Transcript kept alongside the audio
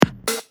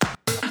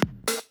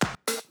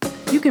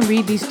can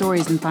read these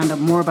stories and find out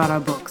more about our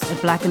books at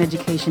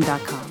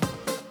blackineducation.com.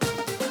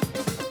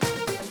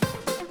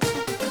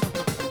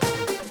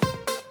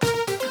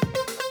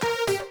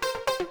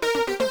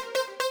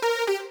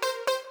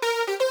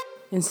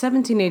 In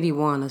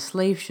 1781, a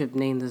slave ship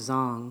named the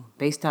Zong,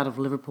 based out of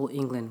Liverpool,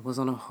 England, was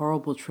on a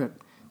horrible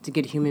trip to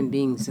get human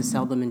beings to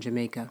sell them in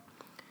Jamaica.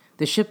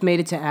 The ship made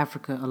it to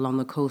Africa along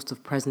the coast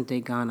of present-day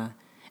Ghana,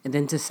 and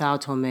then to Sao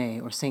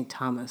Tome, or St.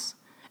 Thomas,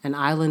 an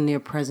island near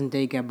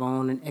present-day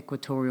Gabon and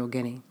Equatorial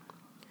Guinea.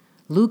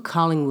 Luke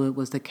Collingwood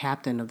was the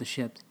captain of the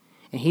ship,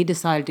 and he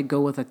decided to go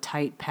with a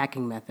tight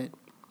packing method.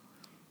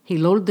 He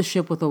loaded the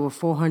ship with over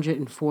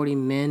 440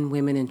 men,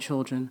 women, and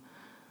children,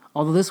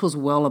 although this was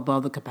well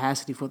above the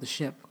capacity for the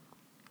ship.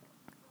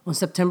 On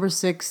September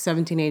 6,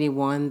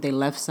 1781, they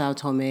left Sao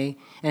Tome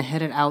and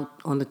headed out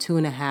on the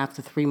 2.5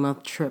 to 3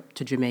 month trip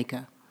to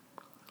Jamaica.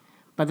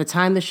 By the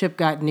time the ship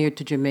got near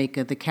to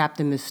Jamaica, the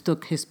captain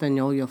mistook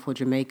Hispaniola for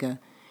Jamaica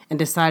and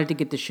decided to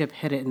get the ship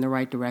headed in the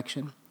right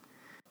direction.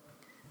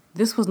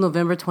 This was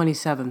November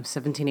 27,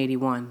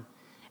 1781,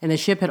 and the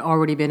ship had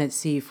already been at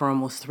sea for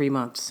almost 3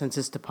 months since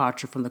its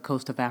departure from the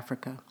coast of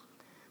Africa.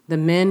 The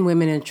men,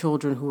 women, and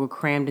children who were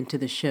crammed into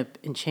the ship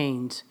in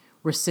chains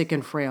were sick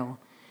and frail,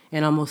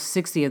 and almost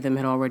 60 of them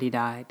had already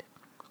died.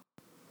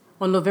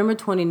 On November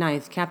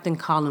 29th, Captain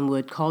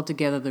Collingwood called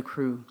together the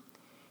crew.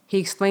 He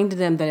explained to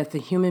them that if the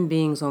human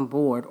beings on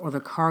board or the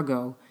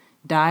cargo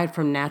died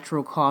from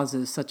natural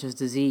causes such as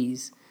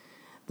disease,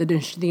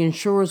 the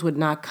insurers would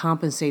not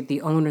compensate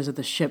the owners of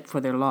the ship for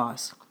their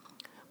loss.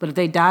 But if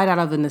they died out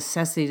of the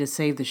necessity to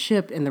save the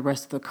ship and the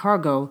rest of the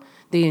cargo,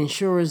 the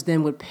insurers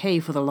then would pay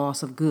for the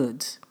loss of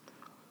goods.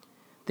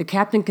 The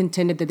captain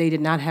contended that they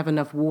did not have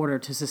enough water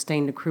to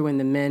sustain the crew and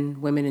the men,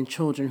 women, and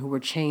children who were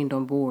chained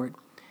on board,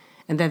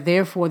 and that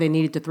therefore they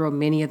needed to throw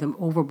many of them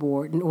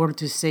overboard in order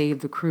to save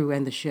the crew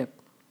and the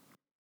ship.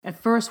 At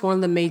first, one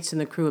of the mates in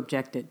the crew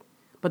objected,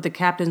 but the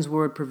captain's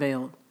word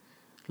prevailed.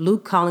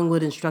 Luke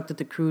Collingwood instructed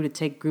the crew to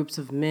take groups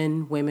of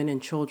men, women,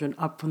 and children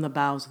up from the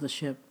bows of the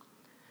ship.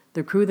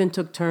 The crew then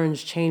took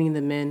turns chaining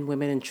the men,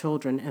 women, and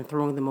children and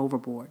throwing them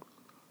overboard.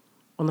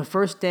 On the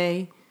first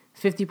day,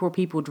 54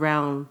 people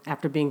drowned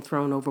after being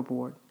thrown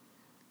overboard.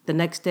 The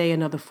next day,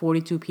 another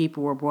 42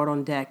 people were brought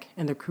on deck,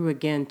 and the crew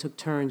again took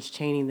turns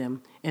chaining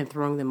them and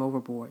throwing them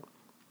overboard.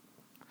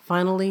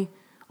 Finally,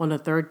 on the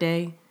third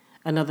day,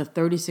 another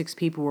 36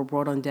 people were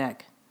brought on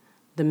deck.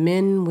 The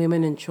men,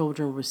 women, and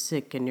children were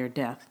sick and near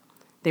death.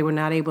 They were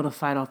not able to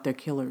fight off their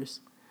killers,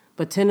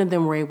 but 10 of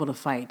them were able to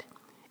fight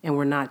and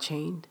were not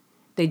chained.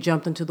 They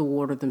jumped into the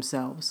water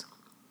themselves.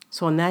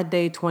 So on that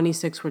day,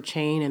 26 were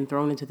chained and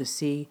thrown into the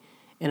sea,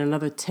 and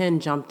another 10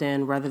 jumped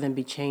in rather than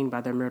be chained by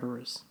their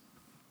murderers.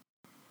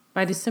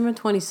 By December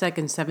 22,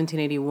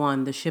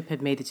 1781, the ship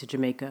had made it to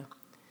Jamaica.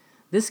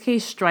 This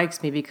case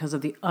strikes me because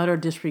of the utter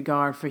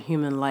disregard for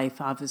human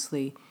life,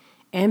 obviously,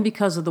 and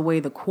because of the way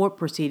the court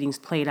proceedings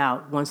played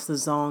out once the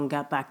Zong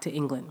got back to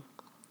England.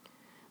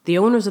 The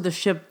owners of the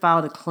ship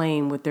filed a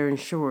claim with their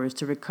insurers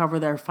to recover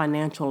their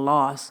financial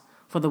loss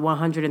for the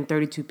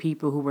 132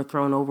 people who were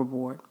thrown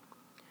overboard.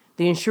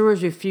 The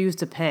insurers refused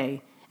to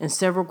pay, and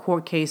several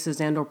court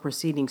cases and/or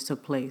proceedings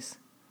took place.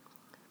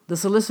 The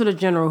Solicitor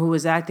General, who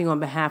was acting on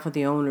behalf of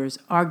the owners,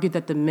 argued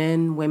that the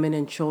men, women,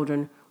 and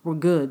children were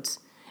goods,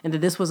 and that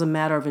this was a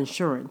matter of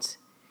insurance.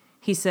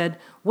 He said,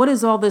 "What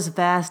is all this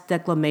vast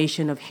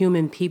declamation of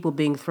human people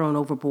being thrown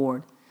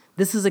overboard?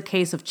 This is a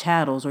case of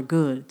chattels or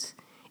goods.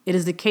 It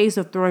is the case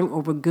of throwing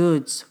over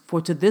goods,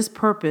 for to this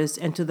purpose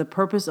and to the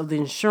purpose of the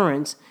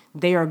insurance,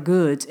 they are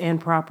goods and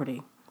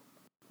property."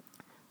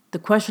 The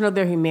question of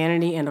their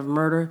humanity and of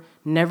murder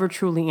never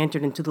truly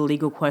entered into the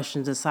legal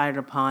questions decided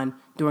upon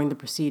during the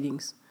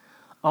proceedings.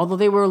 Although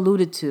they were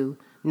alluded to,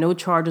 no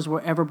charges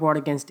were ever brought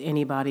against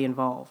anybody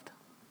involved.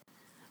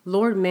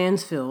 Lord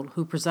Mansfield,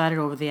 who presided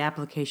over the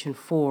application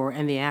for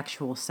and the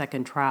actual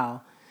second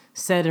trial,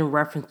 said in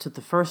reference to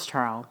the first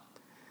trial,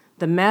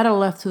 "The matter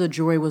left to the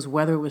jury was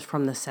whether it was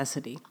from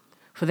necessity,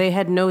 for they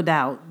had no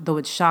doubt, though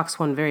it shocks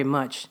one very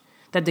much,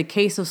 that the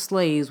case of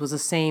slaves was the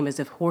same as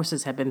if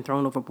horses had been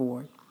thrown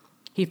overboard."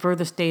 He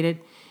further stated,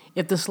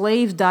 "If the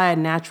slaves die a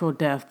natural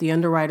death, the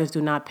underwriters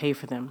do not pay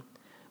for them.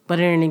 But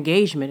in an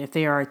engagement, if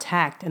they are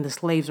attacked and the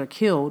slaves are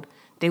killed,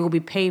 they will be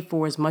paid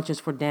for as much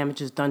as for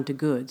damages done to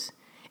goods,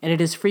 and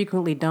it is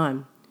frequently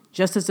done,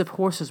 just as if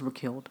horses were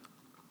killed.